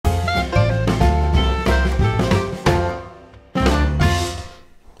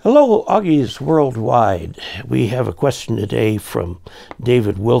Hello, Augies Worldwide. We have a question today from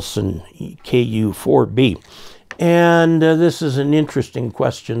David Wilson, KU4B. And this is an interesting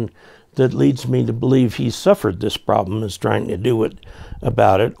question that leads me to believe he suffered this problem, is trying to do it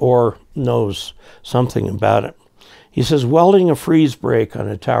about it, or knows something about it. He says, welding a freeze break on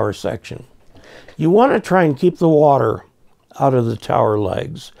a tower section. You want to try and keep the water out of the tower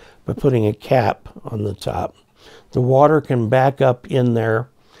legs by putting a cap on the top. The water can back up in there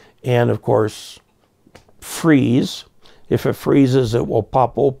and, of course, freeze. If it freezes, it will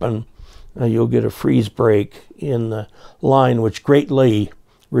pop open. You'll get a freeze break in the line, which greatly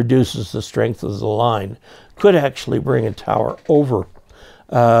reduces the strength of the line. Could actually bring a tower over.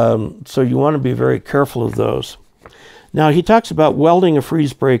 So you want to be very careful of those. Now, he talks about welding a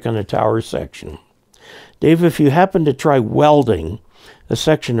freeze break on a tower section. Dave, if you happen to try welding a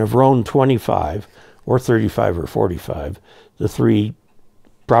section of Rohn 25 or 35 or 45, the three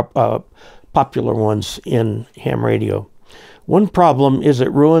popular ones in ham radio. One problem is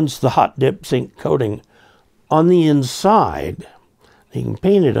it ruins the hot dip zinc coating on the inside. You can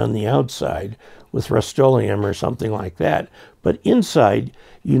paint it on the outside with Rust-Oleum or something like that, but inside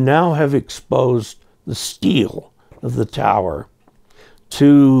you now have exposed the steel of the tower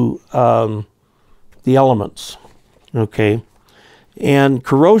to the elements, okay? And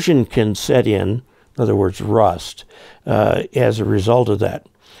corrosion can set in other words, rust, as a result of that.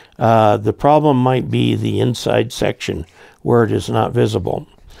 The problem might be the inside section where it is not visible.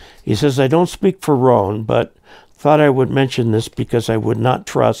 He says, I don't speak for Rohn, but thought I would mention this because I would not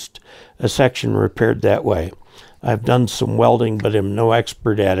trust a section repaired that way. I've done some welding, but am no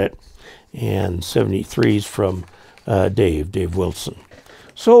expert at it. And 73's from Dave Wilson.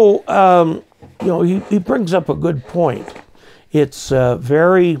 So, you know, he brings up a good point. It's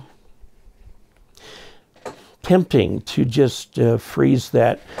very tempting to just freeze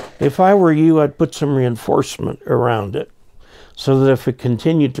that. If I were you, I'd put some reinforcement around it so that if it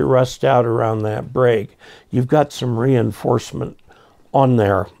continued to rust out around that break, you've got some reinforcement on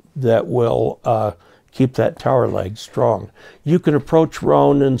there that will keep that tower leg strong. You can approach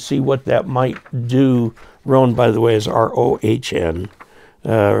Rohn and see what that might do. Rohn, by the way, is R-O-H-N.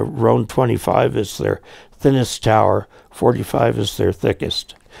 Rohn 25 is their thinnest tower. 45 is their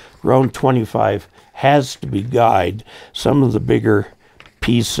thickest. Rohn 25 has to be guyed. Some of the bigger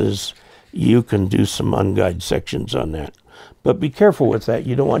pieces, you can do some unguyed sections on that. But be careful with that.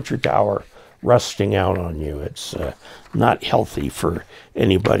 You don't want your tower rusting out on you. It's not healthy for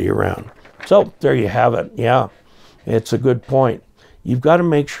anybody around. So there you have it. Yeah, it's a good point. You've got to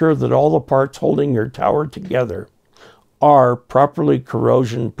make sure that all the parts holding your tower together are properly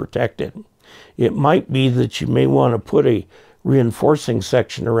corrosion protected. It might be that you may want to put a reinforcing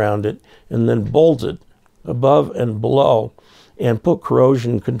section around it and then bolt it above and below and put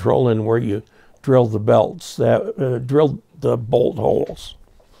corrosion control in where you drill the belts, drill the bolt holes,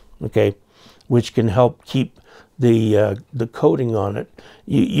 okay, which can help keep the coating on it.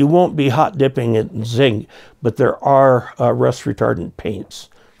 You won't be hot dipping it in zinc, but there are rust retardant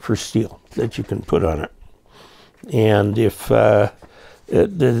paints for steel that you can put on it. And if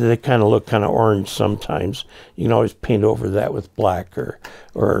they kind of look kind of orange sometimes, you can always paint over that with black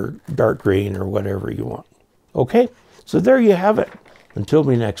or dark green or whatever you want. Okay, so there you have it. Until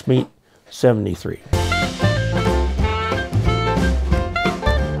we next meet, 73.